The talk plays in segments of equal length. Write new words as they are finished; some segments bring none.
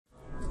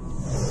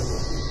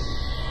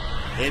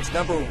It's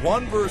number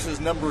 1 versus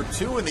number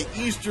 2 in the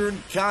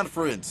Eastern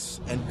Conference.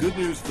 And good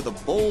news for the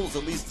Bulls,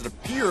 at least it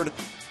appeared,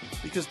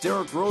 because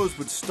Derrick Rose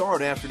would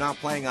start after not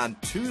playing on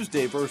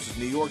Tuesday versus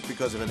New York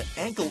because of an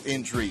ankle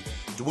injury.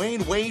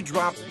 Dwayne Wade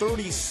dropped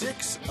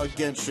 36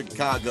 against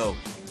Chicago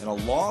in a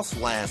loss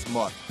last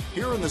month.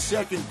 Here in the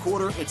second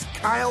quarter, it's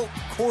Kyle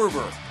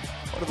Korver.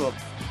 Part of a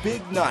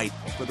big night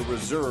for the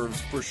reserves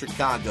for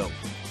Chicago.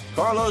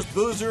 Carlos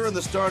Boozer in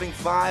the starting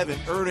 5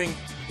 and earning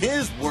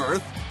his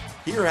worth.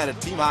 Here had a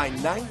team-high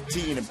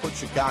 19 and put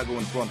Chicago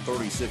in front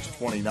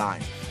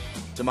 36-29.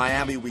 To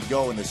Miami we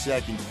go in the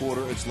second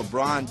quarter. It's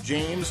LeBron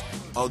James,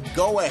 a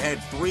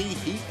go-ahead 3.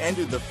 He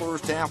ended the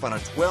first half on a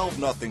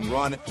 12-0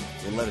 run.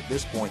 They led at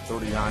this point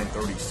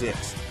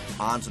 39-36.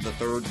 On to the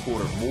third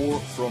quarter. More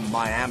from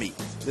Miami.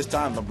 This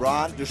time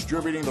LeBron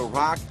distributing the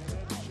rock.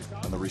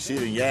 On the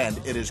receiving end,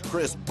 it is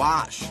Chris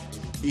Bosh.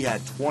 He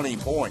had 20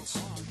 points.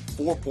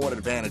 4-point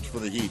advantage for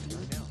the Heat.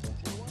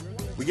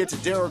 We get to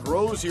Derrick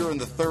Rose here in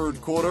the third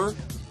quarter.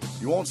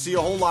 You won't see a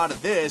whole lot of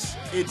this.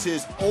 It's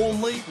his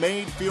only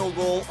made field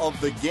goal of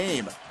the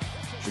game.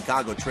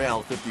 Chicago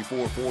trailed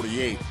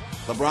 54-48.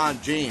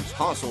 LeBron James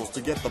hustles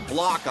to get the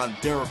block on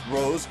Derrick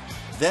Rose.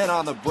 Then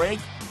on the break,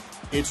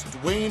 it's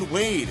Dwayne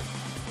Wade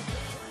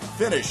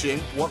finishing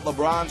what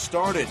LeBron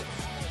started.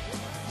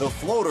 The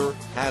floater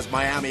has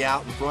Miami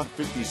out in front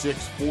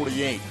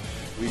 56-48.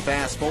 We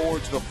fast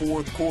forward to the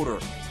fourth quarter.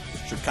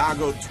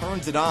 Chicago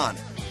turns it on.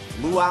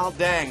 Luol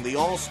Deng, the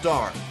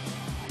all-star,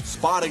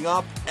 spotting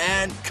up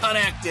and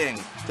connecting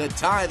to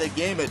tie the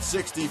game at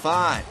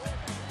 65.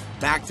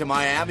 Back to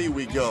Miami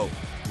we go.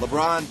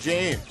 LeBron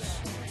James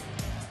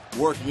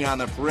working on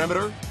the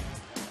perimeter.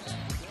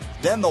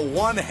 Then the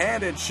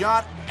one-handed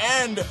shot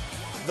and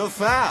the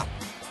foul.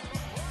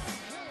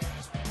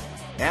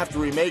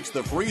 After he makes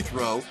the free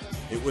throw,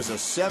 it was a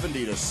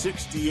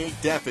 70-68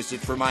 deficit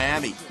for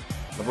Miami.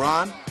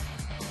 LeBron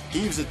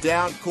heaves it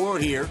down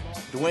court here.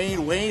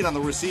 Dwayne Wade on the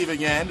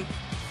receiving end.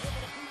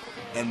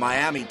 And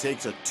Miami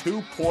takes a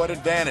 2-point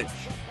advantage.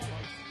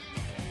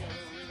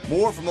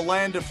 More from the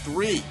land of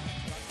 3.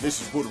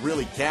 This is what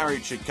really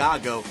carried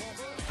Chicago.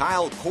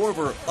 Kyle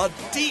Korver, a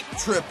deep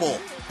triple.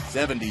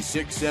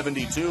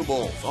 76-72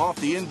 Bulls. Off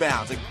the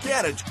inbounds.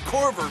 Again, it's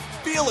Korver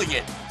feeling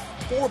it.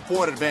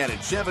 4-point advantage,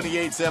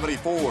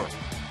 78-74.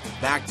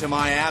 Back to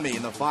Miami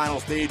in the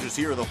final stages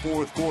here of the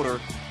fourth quarter.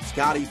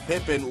 Scottie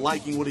Pippen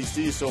liking what he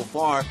sees so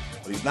far,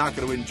 but he's not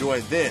going to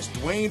enjoy this.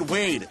 Dwayne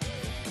Wade,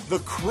 the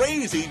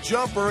crazy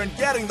jumper and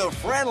getting the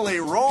friendly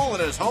roll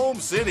in his home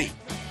city.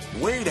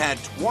 Wade had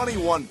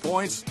 21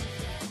 points.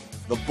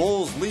 The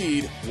Bulls'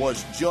 lead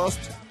was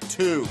just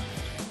 2.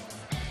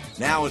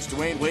 Now it's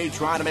Dwayne Wade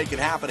trying to make it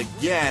happen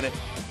again.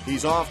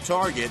 He's off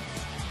target.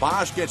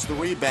 Bosh gets the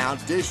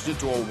rebound, dishes it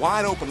to a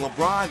wide-open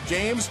LeBron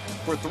James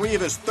for 3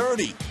 of his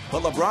 30.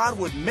 But LeBron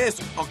would miss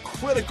a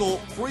critical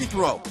free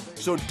throw.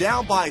 So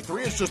down by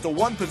 3, it's just a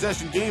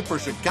one-possession game for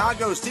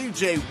Chicago.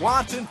 C.J.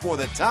 Watson for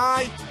the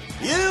tie.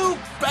 You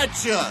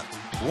betcha!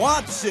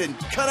 Watson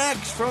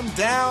connects from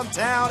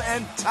downtown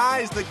and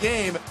ties the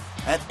game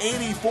at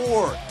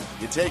 84.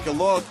 You take a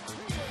look,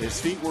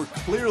 his feet were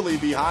clearly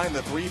behind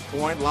the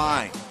three-point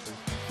line.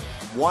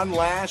 One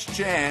last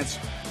chance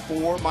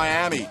for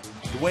Miami.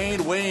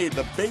 Dwayne Wade,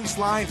 the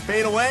baseline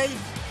fadeaway,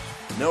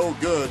 no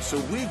good. So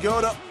we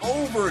go to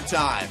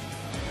overtime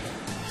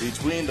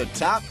between the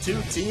top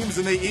 2 teams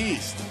in the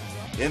East.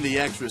 In the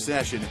extra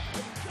session,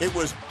 it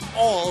was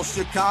all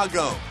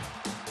Chicago.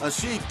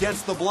 Asik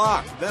gets the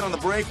block. Then on the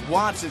break,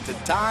 Watson to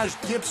Taj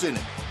Gibson.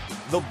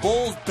 The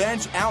Bulls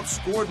bench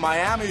outscored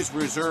Miami's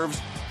reserves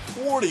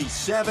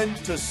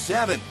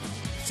 47-7.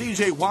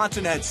 C.J.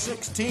 Watson had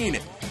 16,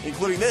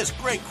 including this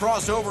great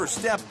crossover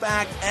step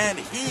back, and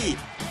he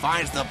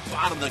finds the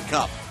bottom of the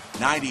cup,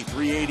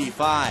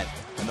 93-85.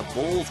 And the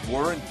Bulls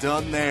weren't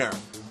done there.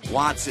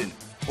 Watson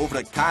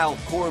over to Kyle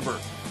Korver.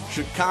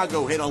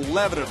 Chicago hit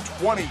 11 of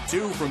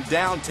 22 from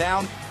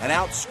downtown and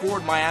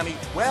outscored Miami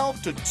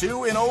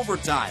 12-2 in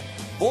overtime.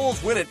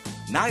 Bulls win it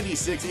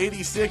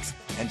 96-86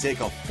 and take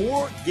a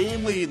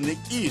 4-game lead in the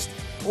East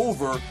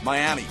over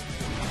Miami.